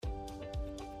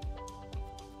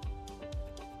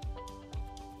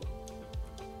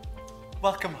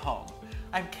Welcome home.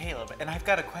 I'm Caleb, and I've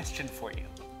got a question for you.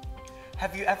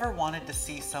 Have you ever wanted to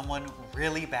see someone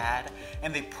really bad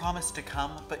and they promised to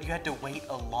come, but you had to wait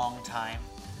a long time?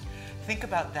 Think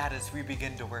about that as we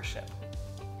begin to worship.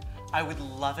 I would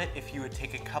love it if you would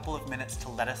take a couple of minutes to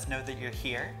let us know that you're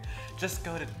here. Just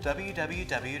go to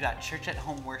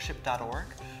www.churchathomeworship.org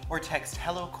or text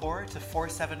HelloCore to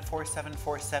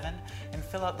 474747 and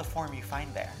fill out the form you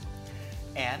find there.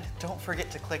 And don't forget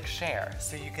to click share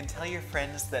so you can tell your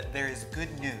friends that there is good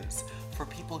news for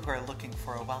people who are looking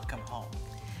for a welcome home.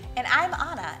 And I'm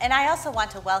Anna, and I also want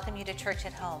to welcome you to Church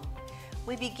at Home.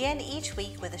 We begin each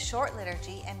week with a short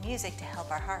liturgy and music to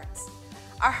help our hearts.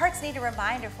 Our hearts need a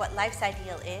reminder of what life's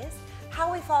ideal is,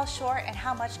 how we fall short, and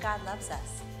how much God loves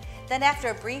us. Then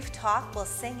after a brief talk, we'll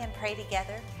sing and pray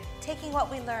together, taking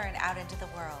what we learn out into the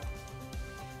world.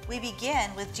 We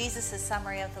begin with Jesus'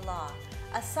 summary of the law,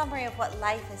 a summary of what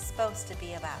life is supposed to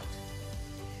be about.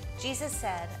 Jesus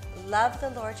said, "Love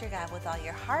the Lord your God with all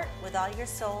your heart, with all your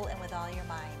soul, and with all your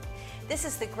mind." This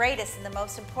is the greatest and the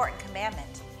most important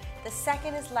commandment. The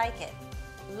second is like it.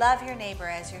 Love your neighbor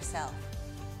as yourself.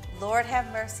 Lord,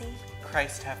 have mercy.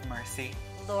 Christ, have mercy.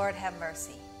 Lord, have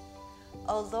mercy.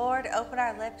 O Lord, open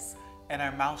our lips, and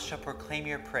our mouths shall proclaim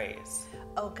your praise.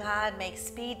 O God, make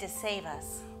speed to save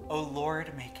us. O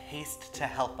Lord, make haste to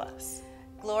help us.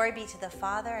 Glory be to the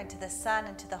Father, and to the Son,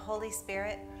 and to the Holy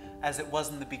Spirit. As it was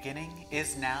in the beginning,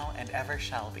 is now, and ever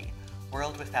shall be,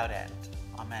 world without end.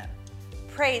 Amen.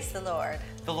 Praise the Lord.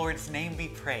 The Lord's name be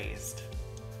praised.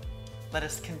 Let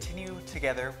us continue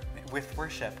together with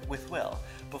worship with Will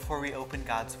before we open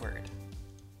God's Word.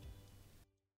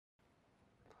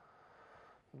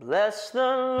 Bless the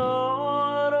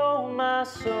Lord, oh my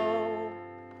soul,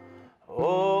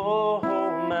 oh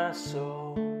my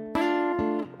soul.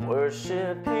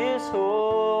 Worship His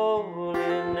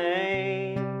holy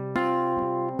name.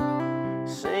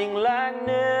 Sing like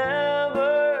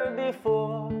never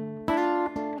before.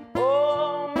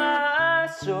 Oh my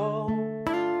soul,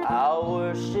 I'll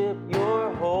worship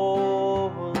your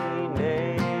holy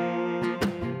name.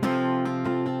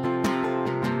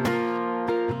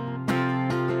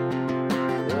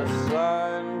 The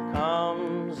sun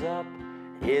comes up,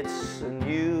 it's a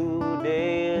new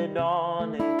day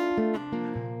dawning.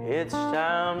 It's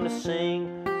time to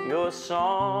sing your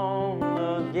song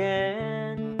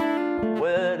again.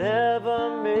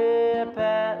 Whatever may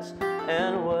pass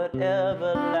and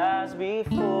whatever lies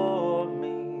before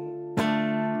me,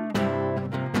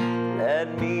 let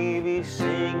me be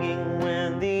singing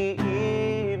when the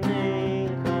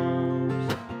evening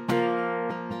comes.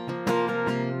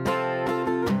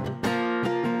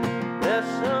 Bless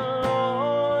the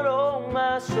Lord, oh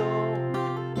my soul,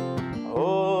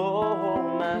 oh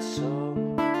my soul.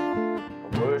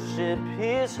 Worship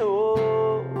His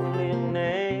holy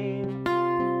name.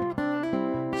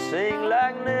 Sing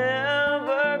like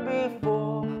never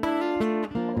before.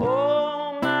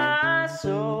 Oh my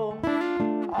soul,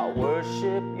 I'll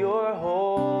worship your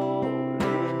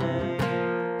holy name.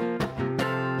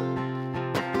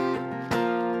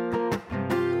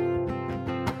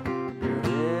 You're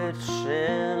rich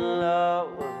in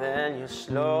love and you're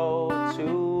slow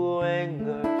to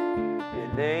anger.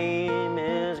 Your name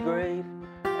is great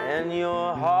and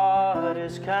your heart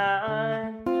is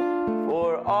kind.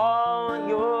 For all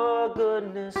your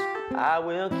goodness I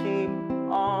will keep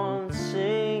on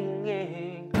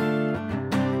singing.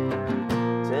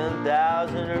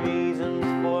 10,000 reasons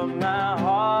for my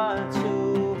heart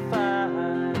to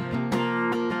find.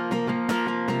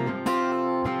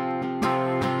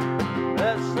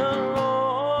 Bless the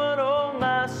Lord, oh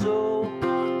my soul,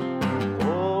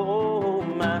 oh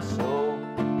my soul.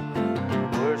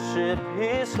 Worship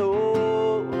His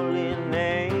holy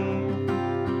name.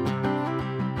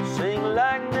 Sing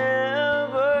like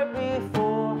never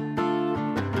before.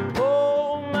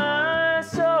 Oh my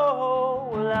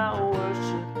soul, I'll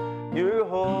worship your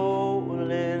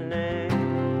holy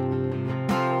name.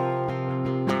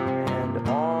 And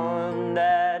on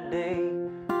that day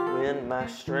when my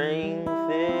strength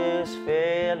is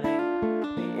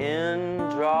failing, the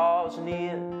end draws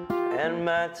near and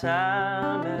my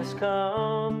time has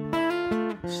come,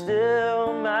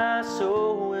 still my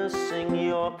soul will sing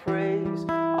your praise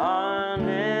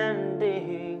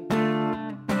unending.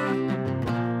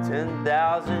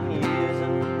 10,000 years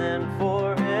and then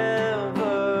forevermore.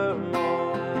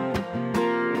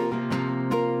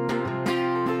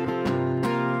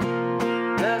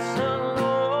 Bless the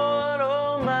Lord,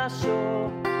 oh my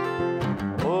soul,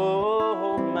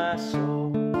 oh my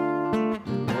soul.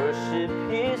 Worship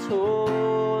His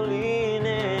holy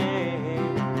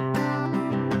name.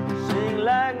 Sing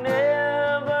like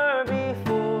never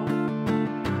before.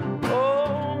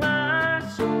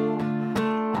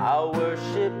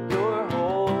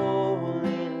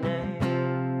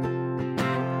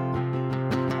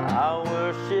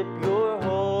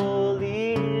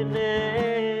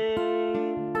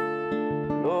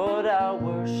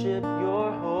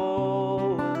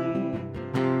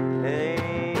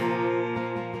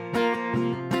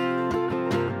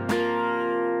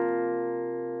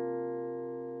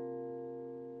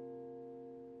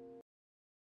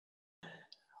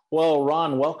 Well,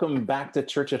 Ron, welcome back to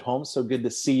Church at Home. So good to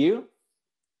see you.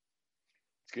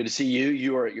 It's good to see you.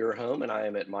 You are at your home and I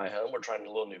am at my home. We're trying a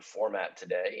little new format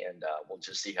today, and we'll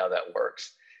just see how that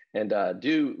works. And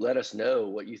do let us know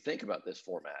what you think about this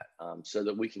format, so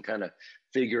that we can kind of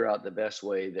figure out the best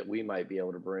way that we might be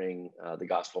able to bring the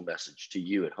gospel message to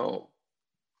you at home.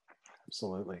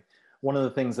 Absolutely. One of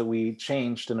the things that we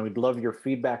changed, and we'd love your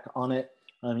feedback on it,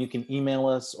 you can email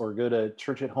us or go to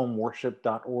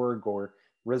churchathomeworship.org or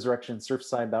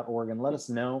resurrectionsurfside.org and let us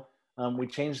know. We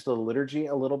changed the liturgy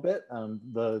a little bit,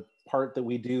 the part that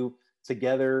we do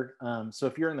together. So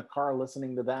if you're in the car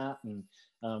listening to that and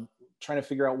trying to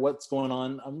figure out what's going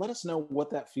on, let us know what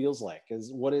that feels like,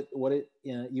 is what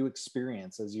you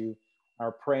experience as you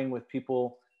are praying with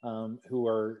people who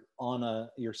are on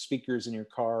your speakers in your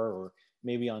car or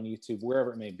maybe on YouTube,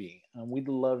 wherever it may be. We'd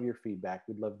love your feedback.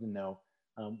 We'd love to know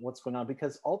what's going on,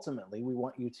 because ultimately we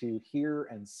want you to hear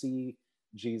and see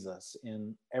Jesus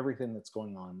in everything that's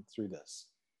going on through this.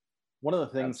 One of the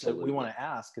things Absolutely. That we want to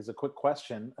ask is a quick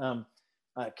question.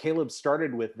 Caleb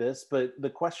started with this, but the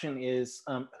question is,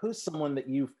 who's someone that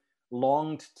you've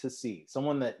longed to see?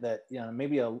 Someone that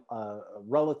maybe a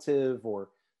relative or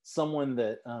someone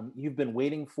that you've been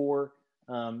waiting for,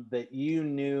 that you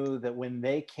knew that when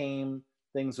they came,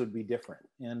 things would be different.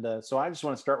 And so I just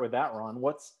want to start with that, Ron.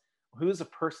 Who's a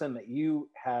person that you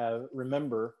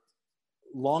remember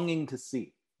longing to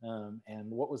see,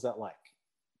 and what was that like?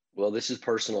 Well, this is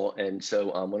personal. And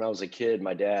so when I was a kid,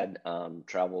 my dad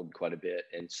traveled quite a bit.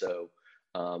 And so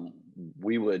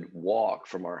we would walk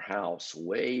from our house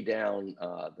way down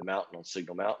the mountain on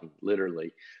Signal Mountain,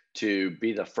 literally, to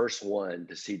be the first one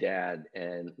to see Dad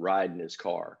and ride in his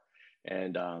car.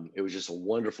 And it was just a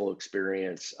wonderful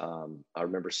experience. I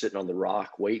remember sitting on the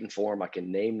rock, waiting for him. I can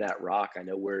name that rock. I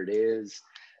know where it is.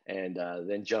 And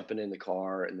then jumping in the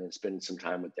car and then spending some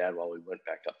time with Dad while we went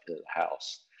back up to the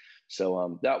house.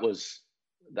 So it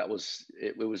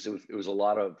was a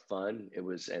lot of fun. It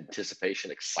was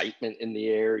anticipation, excitement in the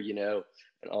air, and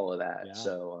all of that. Yeah.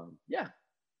 So yeah.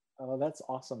 Oh, that's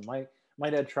awesome. My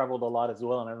dad traveled a lot as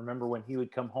well. And I remember when he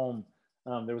would come home,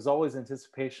 there was always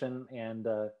anticipation, and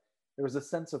there was a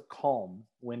sense of calm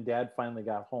when Dad finally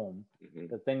got home, mm-hmm.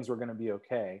 that things were going to be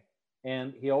okay.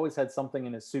 And he always had something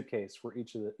in his suitcase for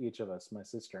each of us, my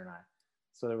sister and I.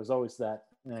 So there was always that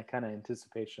kind of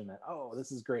anticipation that, oh,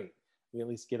 this is great. We at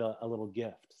least get a little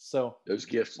gift. So those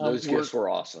gifts were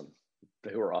awesome.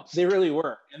 They were awesome. They really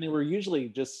were. And they were usually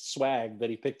just swag that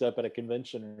he picked up at a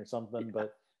convention or something, yeah.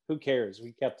 But who cares?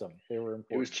 We kept them. They were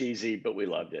important. It was cheesy, but we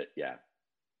loved it. Yeah.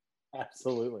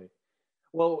 Absolutely.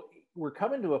 Well, we're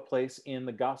coming to a place in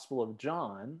the Gospel of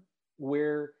John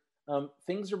where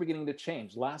things are beginning to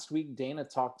change. Last week, Dana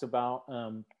talked about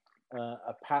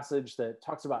a passage that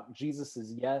talks about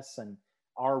Jesus's yes and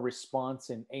our response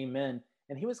in amen.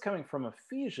 And he was coming from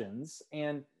Ephesians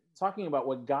and talking about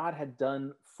what God had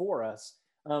done for us.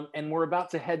 And we're about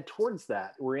to head towards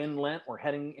that. We're in Lent. We're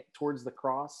heading towards the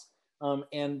cross.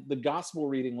 And the gospel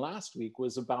reading last week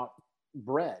was about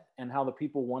bread and how the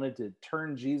people wanted to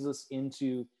turn Jesus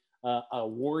into a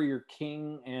warrior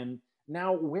king. And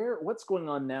now what's going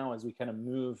on now as we kind of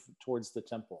move towards the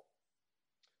temple?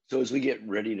 So as we get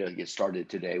ready to get started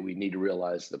today, we need to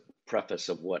realize the preface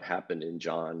of what happened in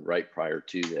John right prior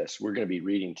to this. We're going to be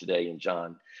reading today in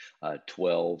John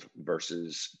 12,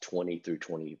 verses 20 through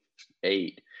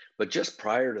 28. But just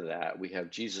prior to that, we have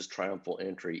Jesus' triumphal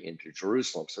entry into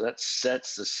Jerusalem. So that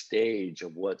sets the stage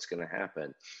of what's going to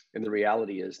happen. And the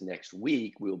reality is next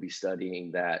week, we'll be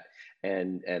studying that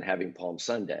and having Palm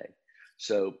Sunday.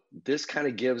 So this kind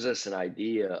of gives us an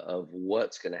idea of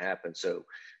what's going to happen. So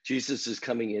Jesus is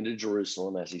coming into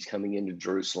Jerusalem. As he's coming into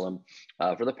Jerusalem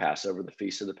for the Passover, the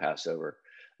Feast of the Passover.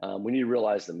 We need to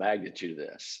realize the magnitude of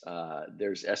this.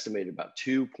 There's estimated about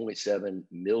 2.7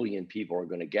 million people are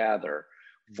going to gather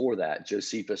for that.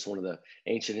 Josephus, one of the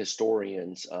ancient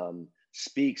historians,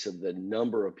 speaks of the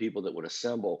number of people that would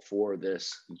assemble for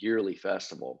this yearly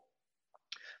festival.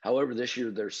 However, this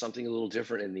year there's something a little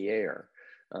different in the air.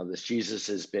 This Jesus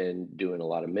has been doing a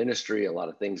lot of ministry, a lot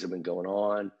of things have been going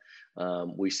on.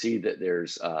 We see that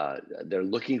they're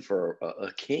looking for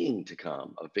a king to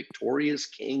come, a victorious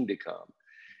king to come.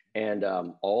 And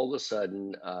all of a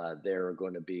sudden, there are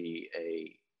going to be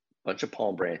a bunch of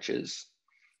palm branches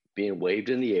being waved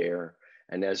in the air.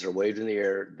 And as they're waved in the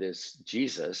air, this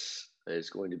Jesus is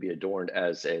going to be adorned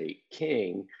as a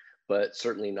king, but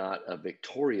certainly not a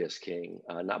victorious king,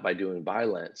 not by doing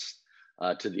violence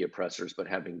to the oppressors, but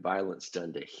having violence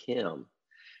done to him.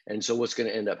 And so what's going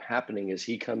to end up happening is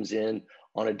he comes in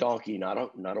on a donkey, not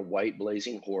a white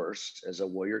blazing horse, as a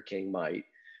warrior king might,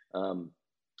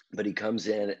 but he comes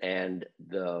in and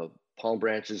the palm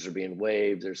branches are being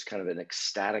waved. There's kind of an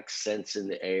ecstatic sense in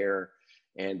the air,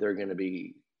 and they're going to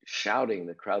be shouting.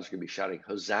 The crowd's going to be shouting,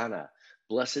 Hosanna,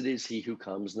 blessed is he who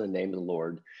comes in the name of the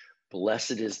Lord.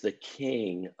 Blessed is the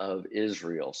King of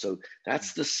Israel. So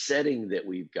that's the setting that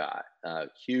we've got.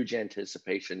 Huge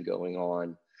anticipation going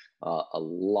on, a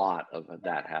lot of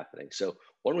that happening. So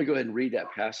why don't we go ahead and read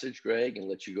that passage, Greg, and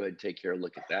let you go ahead and take care of a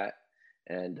look at that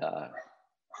and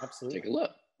Absolutely. take a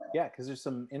look. Yeah, because there's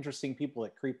some interesting people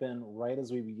that creep in right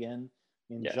as we begin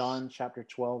in Yes. John chapter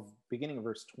 12, beginning of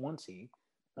verse 20.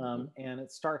 And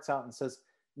it starts out and says,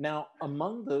 now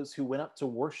among those who went up to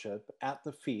worship at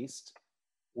the feast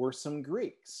were some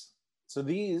Greeks. So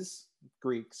these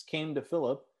Greeks came to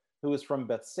Philip, who was from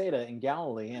Bethsaida in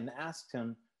Galilee, and asked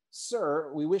him, Sir,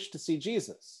 we wish to see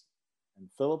Jesus. And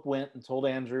Philip went and told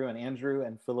Andrew, and Andrew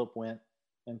and Philip went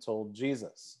and told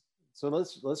Jesus. So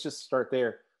let's just start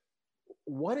there.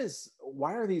 Why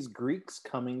are these Greeks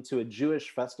coming to a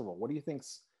Jewish festival? What do you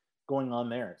think's going on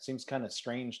there? It seems kind of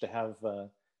strange to have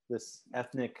this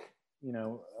ethnic,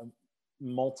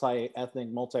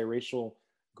 multi-ethnic, multiracial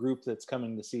group that's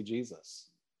coming to see Jesus.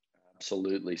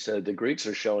 Absolutely. So the Greeks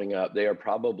are showing up. They are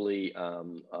probably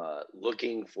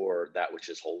looking for that which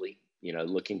is holy,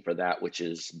 looking for that which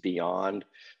is beyond.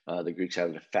 The Greeks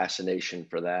have a fascination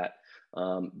for that.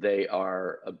 They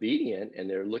are obedient, and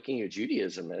they're looking at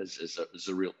Judaism as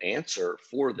a real answer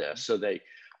for this. So they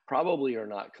probably are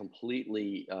not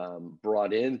completely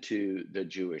brought into the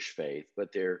Jewish faith,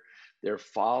 but they're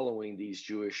following these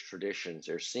Jewish traditions.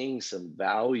 They're seeing some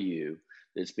value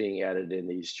that's being added in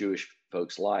these Jewish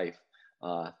folks' life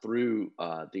through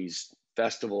these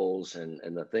festivals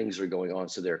and the things that are going on.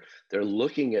 So they're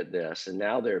looking at this, and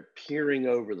now they're peering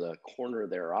over the corner of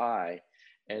their eye,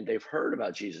 and they've heard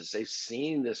about Jesus. They've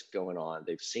seen this going on.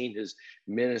 They've seen his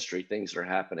ministry. Things are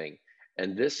happening,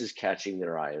 and this is catching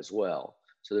their eye as well.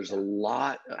 So there's a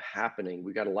lot happening.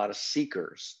 We've got a lot of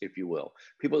seekers, if you will,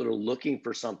 people that are looking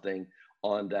for something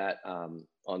on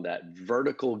that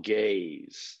vertical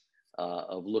gaze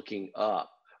of looking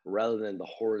up, rather than the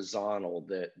horizontal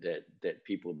that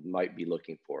people might be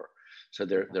looking for. So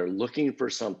they're looking for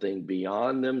something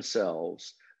beyond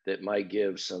themselves that might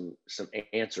give some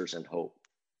answers and hope.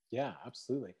 Yeah,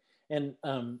 absolutely. And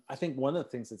I think one of the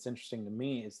things that's interesting to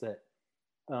me is that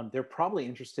they're probably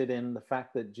interested in the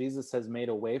fact that Jesus has made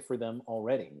a way for them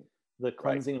already. The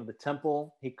cleansing of the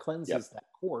temple, he cleanses that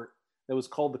court that was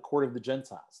called the court of the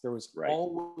Gentiles. There was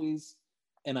always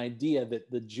an idea that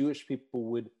the Jewish people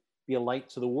would be a light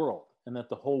to the world, and that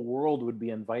the whole world would be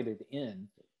invited in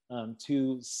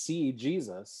to see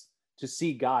Jesus, to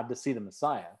see God, to see the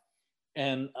Messiah.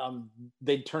 And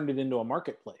they turned it into a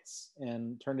marketplace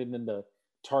and turned it into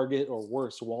Target, or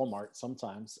worse, Walmart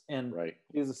sometimes. And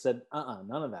Jesus said,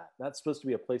 none of that. That's supposed to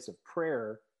be a place of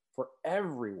prayer for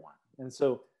everyone. And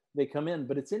so they come in.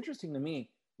 But it's interesting to me,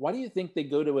 why do you think they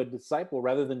go to a disciple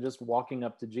rather than just walking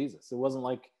up to Jesus? It wasn't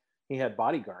like he had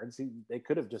bodyguards. They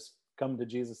could have just come to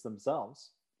Jesus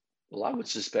themselves. Well, I would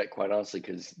suspect, quite honestly,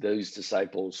 because those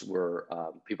disciples were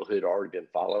people who had already been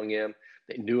following him.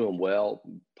 They knew him well,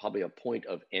 probably a point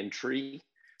of entry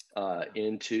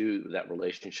into that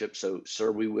relationship. So,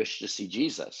 sir, we wish to see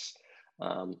Jesus.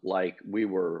 Like we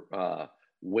were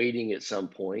waiting at some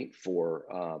point for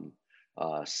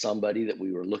somebody that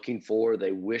we were looking for.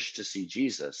 They wish to see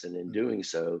Jesus. And in doing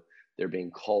so, they're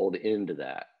being called into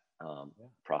that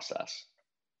process.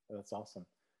 That's awesome.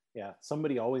 Yeah,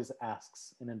 somebody always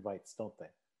asks and invites, don't they?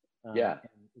 Yeah.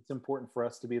 And it's important for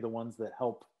us to be the ones that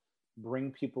help bring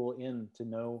people in to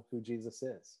know who Jesus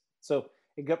is. So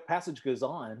passage goes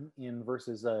on in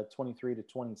verses 23 to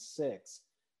 26.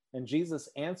 And Jesus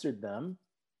answered them,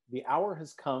 the hour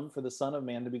has come for the Son of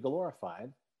Man to be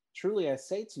glorified. Truly I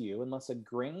say to you, unless a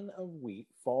grain of wheat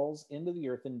falls into the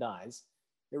earth and dies,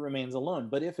 it remains alone.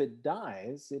 But if it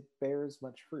dies, it bears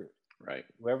much fruit. Right.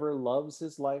 Whoever loves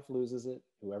his life loses it.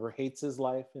 Whoever hates his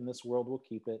life in this world will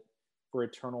keep it for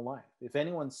eternal life. If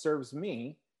anyone serves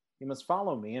me, he must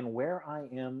follow me, and where I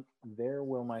am, there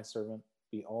will my servant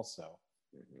be also.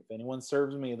 If anyone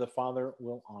serves me, the Father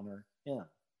will honor him.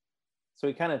 So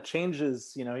he kind of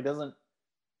changes, he doesn't,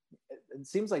 it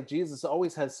seems like Jesus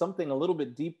always has something a little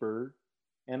bit deeper.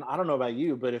 And I don't know about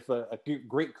you, but if a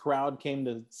great crowd came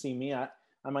to see me,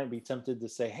 I might be tempted to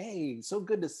say, hey, so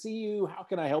good to see you. How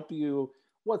can I help you?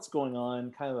 What's going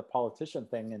on? Kind of the politician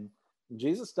thing. And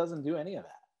Jesus doesn't do any of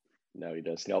that. No, he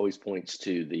doesn't. He always points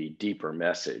to the deeper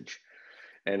message.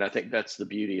 And I think that's the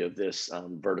beauty of this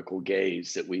vertical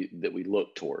gaze that we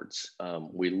look towards.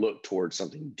 We look towards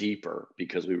something deeper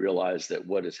because we realize that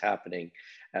what is happening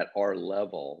at our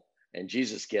level And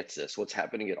Jesus gets this. What's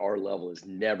happening at our level is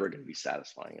never going to be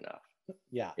satisfying enough.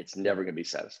 Yeah. It's never going to be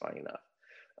satisfying enough.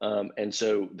 And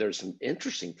so there's some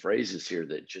interesting phrases here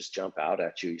that just jump out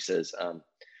at you. He says,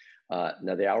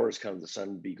 now the hour has come, the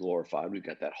Son be glorified. We've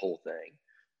got that whole thing.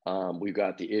 We've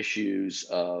got the issues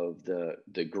of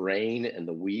the grain and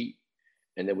the wheat.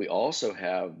 And then we also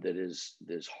have that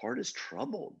his heart is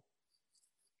troubled.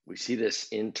 We see this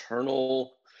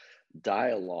internal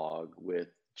dialogue with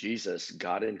Jesus,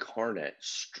 God incarnate,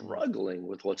 struggling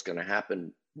with what's going to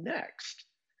happen next,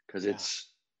 because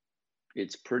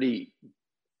it's pretty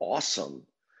awesome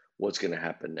what's going to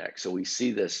happen next. So we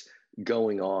see this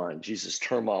going on. Jesus'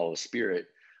 turmoil of spirit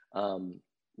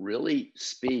really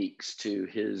speaks to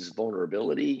his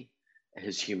vulnerability,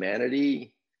 his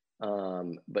humanity,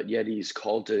 but yet he's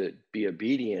called to be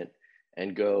obedient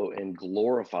and go and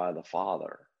glorify the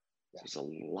Father. There's a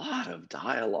lot of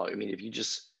dialogue. I mean, if you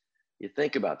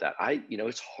think about that,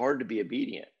 it's hard to be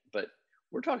obedient, but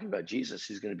we're talking about Jesus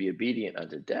who's going to be obedient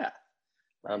unto death.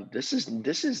 This is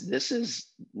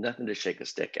nothing to shake a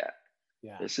stick at.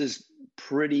 Yeah. This is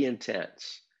pretty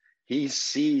intense. He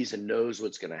sees and knows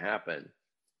what's going to happen.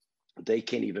 They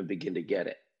can't even begin to get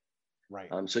it. Right.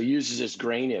 So he uses this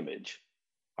grain image.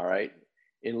 All right.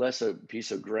 Unless a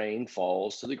piece of grain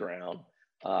falls to the ground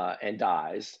and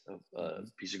dies, a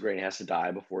piece of grain has to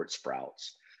die before it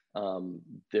sprouts.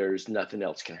 There's nothing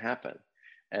else can happen.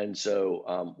 And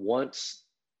so once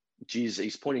Jesus,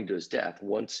 he's pointing to his death,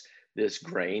 once this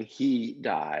grain, he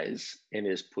dies and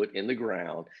is put in the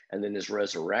ground and then is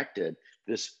resurrected,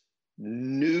 this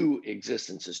new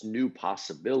existence, this new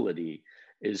possibility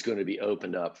is going to be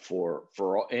opened up for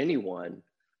anyone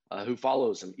who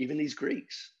follows him, even these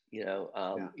Greeks,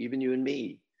 even you and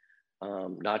me,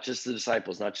 not just the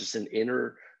disciples, not just an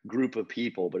inner group of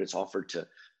people, but it's offered to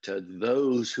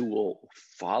those who will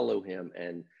follow him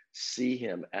and see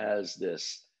him as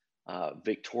this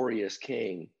victorious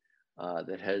king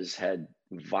that has had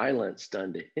violence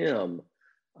done to him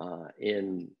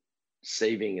in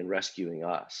saving and rescuing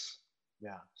us.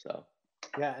 Yeah. So.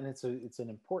 Yeah, and it's an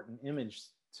important image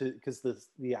because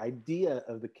the idea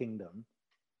of the kingdom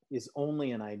is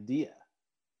only an idea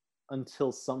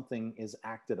until something is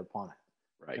acted upon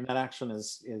it. Right. And that action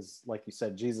is like you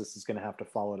said, Jesus is going to have to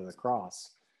follow to the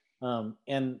cross.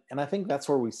 And I think that's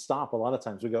where we stop a lot of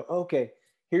times. We go, okay,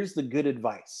 here's the good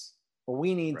advice. Well,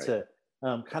 we need to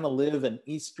kind of live an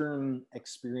Eastern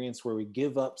experience where we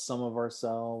give up some of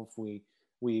ourselves, we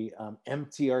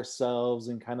empty ourselves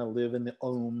and kind of live in the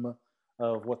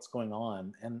of what's going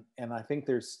on. And I think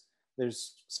there's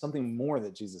something more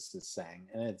that Jesus is saying,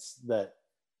 and it's that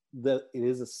it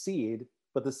is a seed,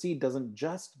 but the seed doesn't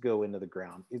just go into the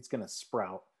ground, it's going to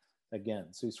sprout again.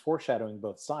 So he's foreshadowing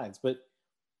both sides. But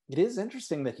it is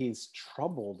interesting that he's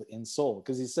troubled in soul,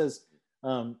 because he says,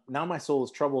 now my soul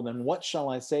is troubled, and what shall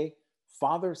I say?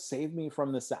 Father, save me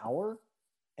from this hour.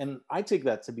 And I take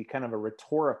that to be kind of a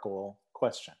rhetorical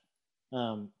question.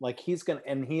 Like he is going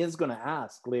to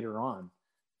ask later on,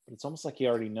 but it's almost like he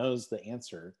already knows the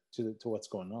answer to what's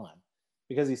going on,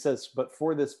 because he says, but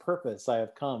for this purpose I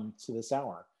have come to this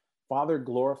hour. Father,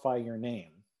 glorify your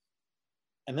name.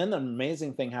 And then the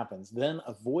amazing thing happens. Then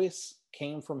a voice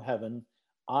came from heaven.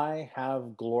 I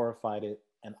have glorified it,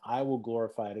 and I will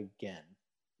glorify it again.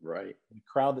 Right. The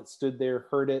crowd that stood there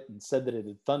heard it and said that it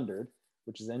had thundered,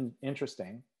 which is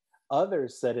interesting.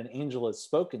 Others said an angel has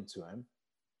spoken to him.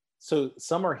 So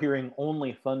some are hearing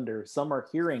only thunder. Some are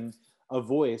hearing a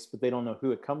voice, but they don't know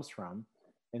who it comes from.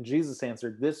 And Jesus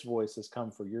answered, this voice has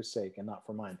come for your sake and not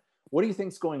for mine. What do you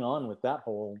think's going on with that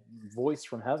whole voice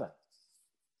from heaven?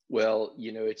 Well,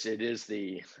 it is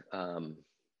the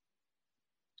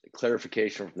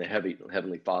clarification from the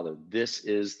Heavenly Father. This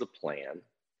is the plan.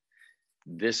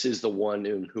 This is the one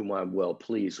in whom I'm well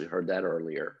pleased. We heard that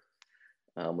earlier.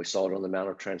 We saw it on the Mount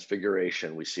of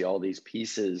Transfiguration. We see all these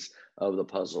pieces of the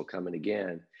puzzle coming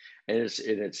again. And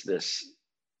it's this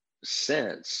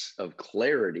sense of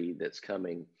clarity that's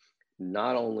coming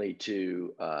not only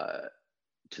to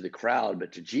the crowd,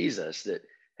 but to Jesus, that,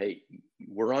 hey,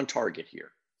 we're on target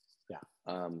here.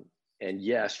 Yeah. And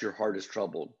yes, your heart is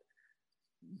troubled.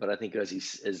 But I think as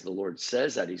the Lord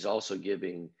says that, he's also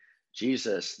giving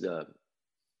Jesus the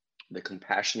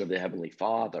compassion of the Heavenly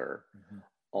Father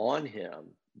on him,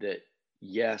 that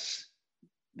yes,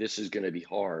 this is going to be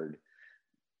hard,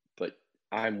 but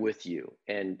I'm with you,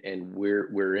 and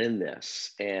we're in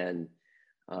this, and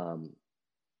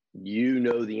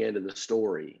the end of the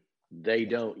story. They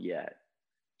don't yet.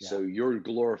 Yeah. So your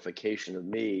glorification of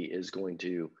me is going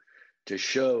to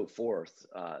show forth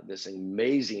this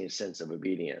amazing sense of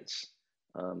obedience.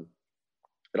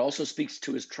 It also speaks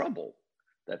to his trouble,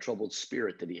 that troubled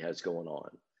spirit that he has going on.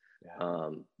 Yeah.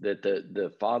 That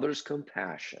the Father's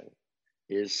compassion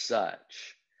is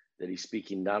such that he's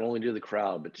speaking not only to the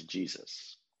crowd, but to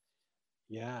Jesus.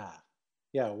 Yeah.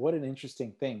 Yeah. What an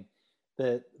interesting thing,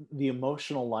 that the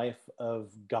emotional life of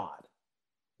God,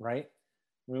 right?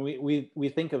 I mean, we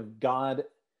think of God,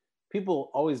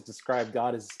 people always describe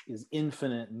God as is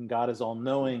infinite and God is all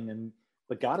knowing,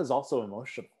 but God is also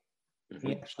emotional.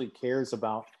 He actually cares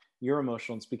about your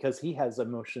emotions because he has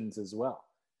emotions as well.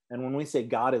 And when we say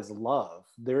God is love,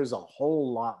 there's a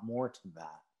whole lot more to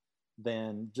that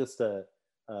than just a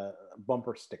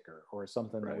bumper sticker or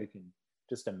something that we can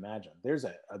just imagine. There's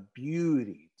a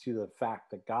beauty to the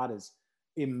fact that God is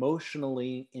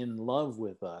emotionally in love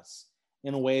with us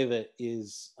in a way that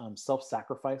is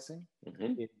self-sacrificing.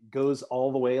 It goes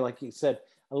all the way, like you said.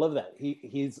 I love that.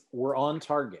 We're on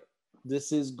target.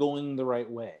 This is going the right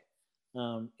way.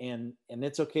 And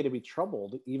it's okay to be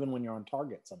troubled even when you're on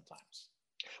target sometimes.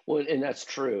 Well, and that's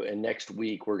true. And next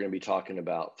week, we're going to be talking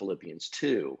about Philippians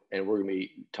 2, and we're going to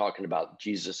be talking about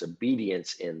Jesus'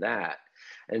 obedience in that.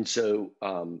 And so,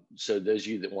 so those of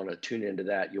you that want to tune into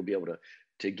that, you'll be able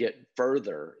to get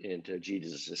further into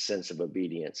Jesus' sense of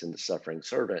obedience in the suffering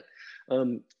servant.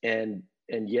 And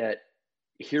yet,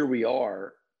 here we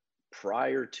are,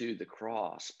 prior to the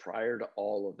cross, prior to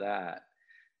all of that,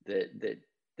 that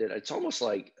it's almost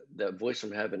like the voice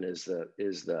from heaven is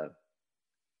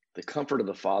the comfort of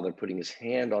the Father putting his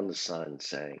hand on the Son,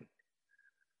 saying,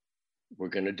 we're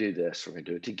going to do this. We're going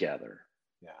to do it together.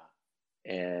 Yeah.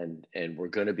 And we're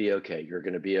going to be okay. You're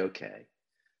going to be okay.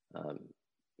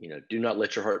 Do not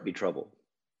let your heart be troubled.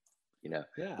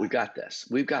 We've got this.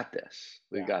 We've got this.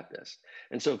 We've got this.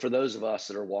 And so for those of us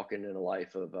that are walking in a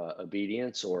life of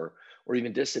obedience or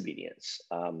even disobedience,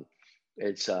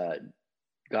 it's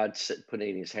God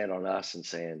putting his hand on us and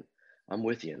saying, I'm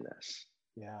with you in this.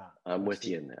 Yeah, I'm with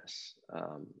you in this.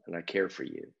 And I care for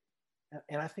you.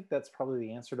 And I think that's probably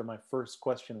the answer to my first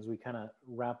question as we kind of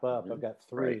wrap up. I've got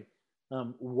three.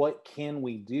 What can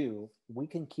we do? We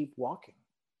can keep walking.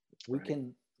 We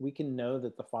can know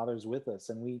that the Father's with us,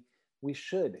 and we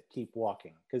should keep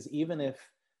walking, because even if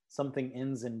something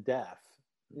ends in death,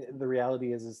 the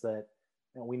reality is that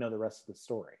we know the rest of the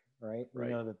story, right? We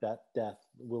know that death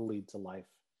will lead to life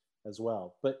as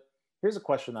well. But here's a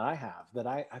question that I have that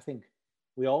I think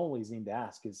we always need to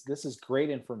ask is, this is great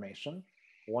information,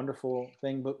 wonderful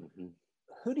thing, but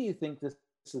who do you think this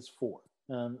is for?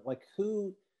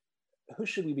 Who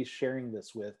should we be sharing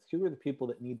this with? Who are the people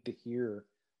that need to hear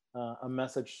a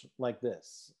message like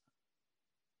this?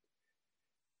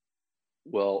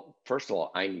 Well, first of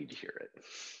all, I need to hear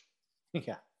it.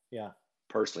 Yeah.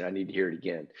 Personally, I need to hear it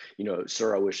again.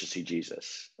 Sir, I wish to see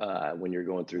Jesus. When you're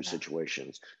going through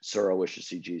situations, sir, I wish to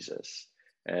see Jesus.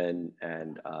 And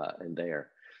there.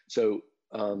 So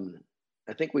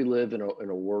I think we live in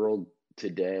a world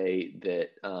today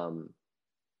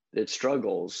that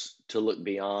struggles to look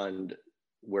beyond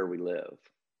where we live.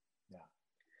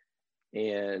 Yeah.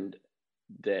 And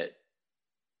that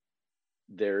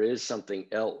there is something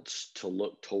else to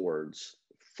look towards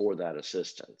for that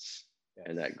assistance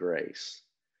and that grace.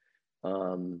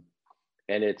 And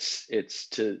it's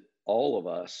to all of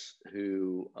us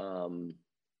who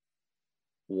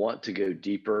want to go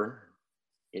deeper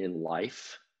in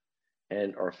life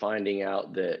and are finding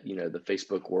out that, the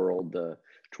Facebook world, the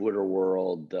Twitter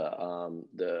world,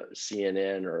 the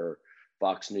CNN or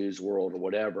Fox News world or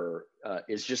whatever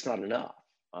is just not enough.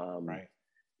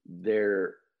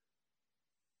 There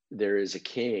is a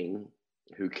king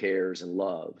who cares and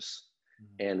loves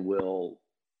and will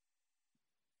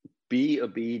be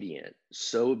obedient,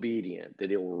 so obedient that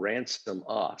he'll ransom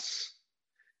us.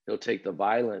 He'll take the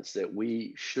violence that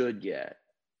we should get,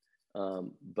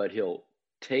 but he'll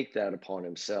take that upon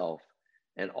himself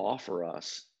and offer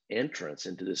us entrance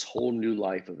into this whole new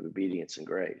life of obedience and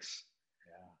grace.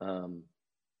 Yeah.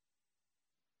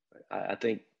 I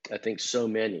think so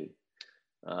many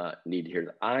need to hear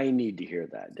that. I need to hear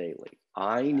that daily.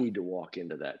 I need to walk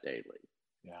into that daily.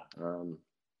 Yeah.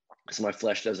 Because my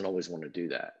flesh doesn't always want to do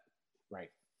that. Right.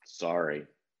 Sorry.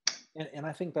 And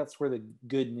I think that's where the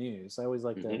good news, I always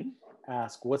like to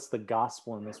ask, what's the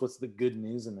gospel in this? What's the good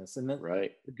news in this? And the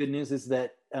good news is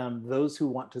that those who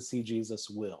want to see Jesus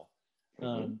will.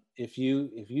 If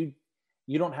you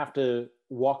don't have to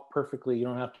walk perfectly, you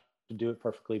don't have to do it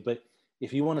perfectly, but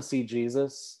if you want to see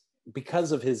Jesus,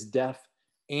 because of his death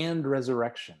and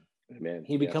resurrection, Amen.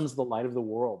 He becomes the light of the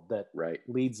world that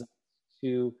leads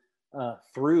to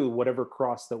through whatever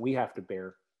cross that we have to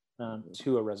bear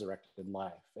to a resurrected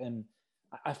life. And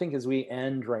I think as we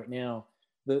end right now,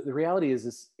 the reality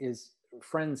is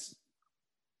friends,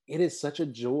 it is such a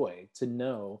joy to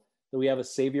know that we have a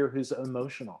Savior who's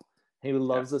emotional, who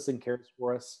loves us and cares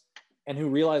for us, and who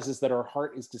realizes that our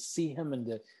heart is to see him and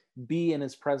to be in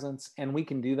his presence, and we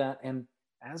can do that. And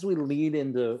as we lead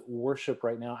into worship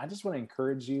right now, I just want to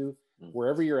encourage you,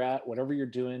 wherever you're at, whatever you're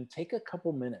doing, take a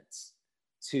couple minutes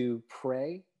to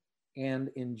pray and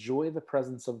enjoy the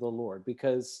presence of the Lord,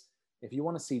 because if you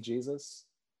want to see Jesus,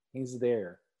 he's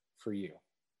there for you.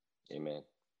 Amen.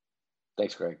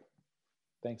 Thanks, Greg.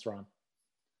 Thanks, Ron.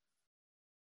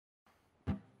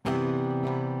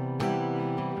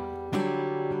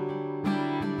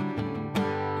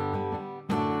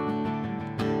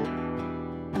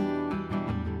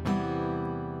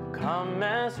 Come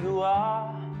as you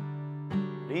are,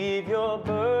 leave your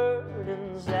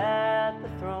burdens at the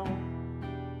throne.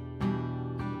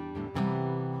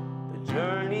 The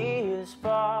journey is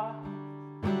far,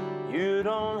 you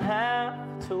don't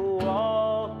have to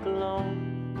walk alone.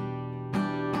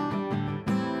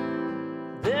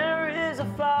 There is a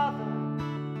Father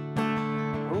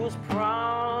whose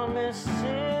promises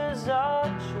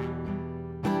are true.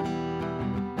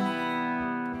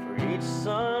 For each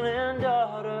son and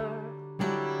daughter,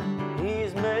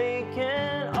 he's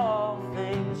making all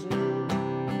things new.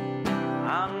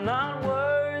 I'm not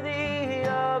worthy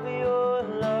of your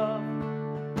love,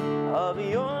 of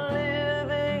your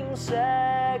living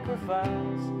sacrifice.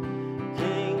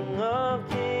 King of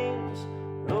kings,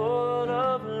 Lord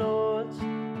of lords,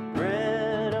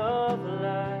 bread of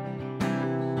life.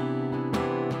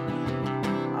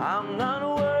 I'm not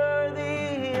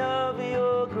worthy of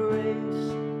your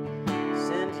grace,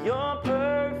 sent your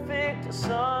perfect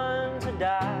Son to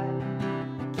die.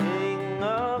 King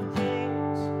of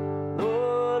kings,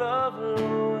 Lord of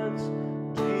lords,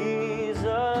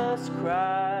 Jesus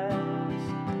Christ.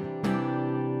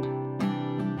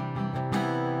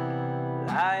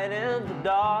 Light in the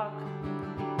dark,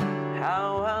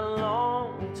 how I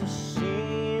long to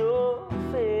see your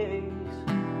face.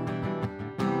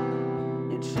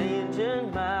 You're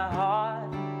changing my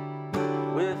heart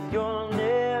with your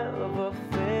never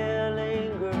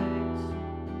failing grace.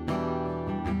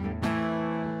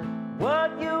 What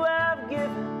you have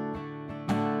given,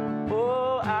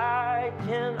 oh, I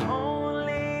can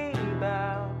only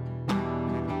bow.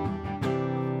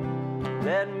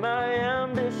 Let my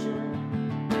ambition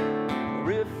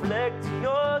reflect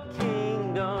your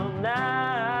kingdom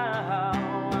now.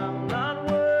 I'm not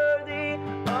worthy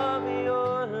of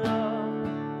your love,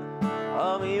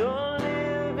 of your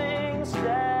living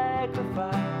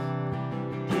sacrifice.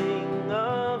 King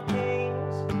of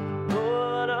kings,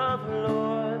 Lord of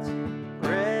lords,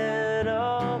 bread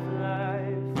of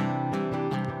life.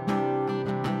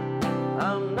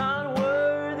 I'm not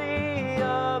worthy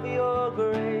of your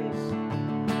grace,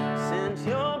 sent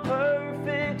your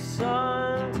perfect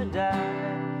Son to die.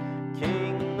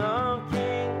 King of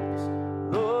kings,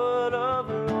 Lord of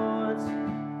lords,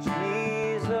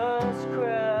 Jesus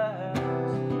Christ.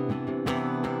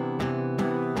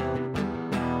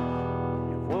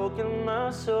 You've woken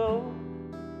my soul,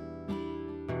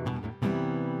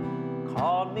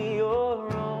 called me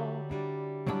your own.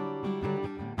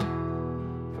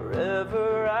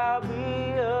 Forever I'll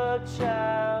be a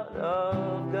child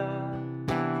of God.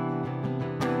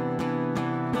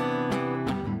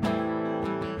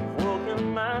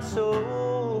 My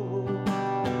soul,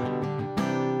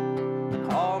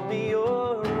 call me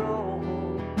your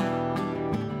own.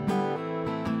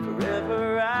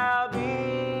 Forever I'll be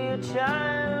a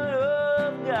child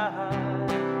of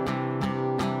God.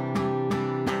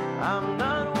 I'm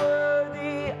not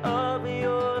worthy of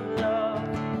your love,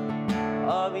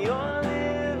 of your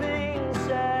living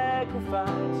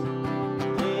sacrifice.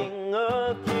 King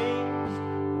of kings,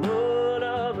 Lord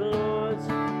of lords,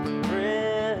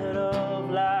 bread of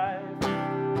life.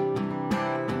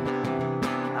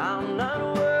 I'm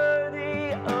not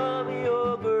worthy of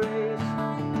your grace,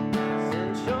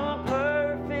 sent your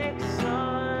perfect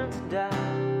Son to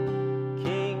die.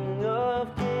 King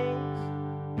of kings,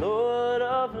 Lord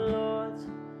of lords,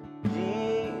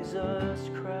 Jesus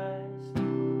Christ.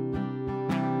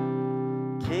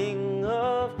 King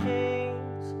of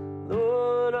kings,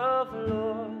 Lord of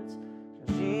lords,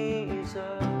 Jesus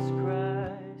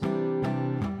Christ.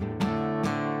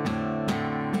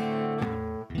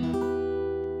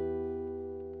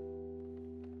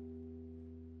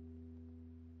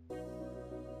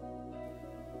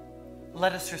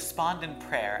 Let us respond in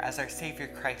prayer as our Savior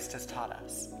Christ has taught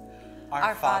us.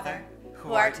 Our Father,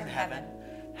 who art in heaven,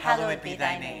 hallowed be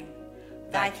thy name.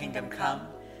 Thy kingdom come,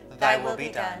 thy will be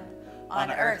done,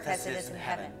 on earth as it is in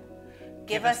heaven.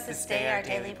 Give us this day our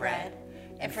daily bread,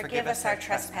 and forgive us our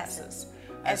trespasses,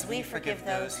 as we forgive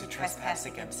those who trespass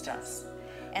against us.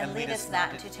 And lead us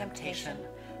not into temptation,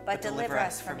 but deliver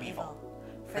us from evil.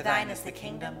 For thine is the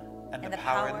kingdom, and the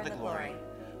power, and the glory,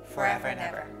 forever and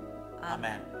ever.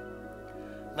 Amen.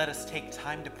 Let us take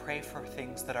time to pray for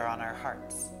things that are on our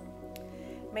hearts.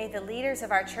 May the leaders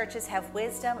of our churches have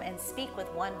wisdom and speak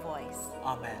with one voice.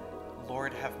 Amen.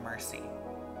 Lord, have mercy.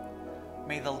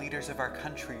 May the leaders of our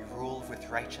country rule with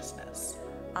righteousness.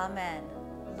 Amen.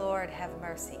 Lord, have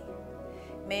mercy.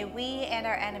 May we and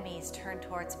our enemies turn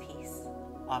towards peace.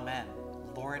 Amen.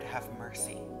 Lord, have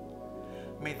mercy.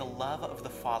 May the love of the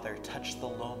Father touch the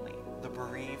lonely, the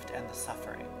bereaved, and the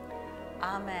suffering.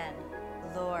 Amen.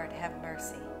 Lord, have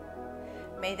mercy.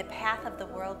 May the path of the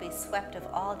world be swept of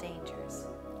all dangers.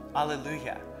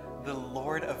 Alleluia. The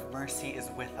Lord of mercy is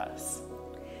with us.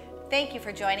 Thank you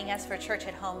for joining us for Church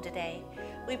at Home today.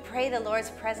 We pray the Lord's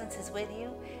presence is with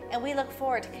you, and we look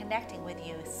forward to connecting with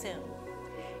you soon.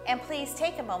 And please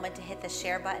take a moment to hit the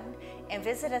share button and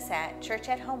visit us at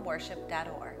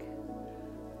churchathomeworship.org.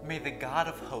 May the God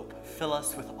of hope fill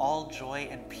us with all joy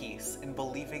and peace in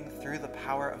believing through the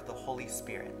power of the Holy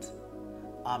Spirit.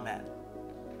 Amen.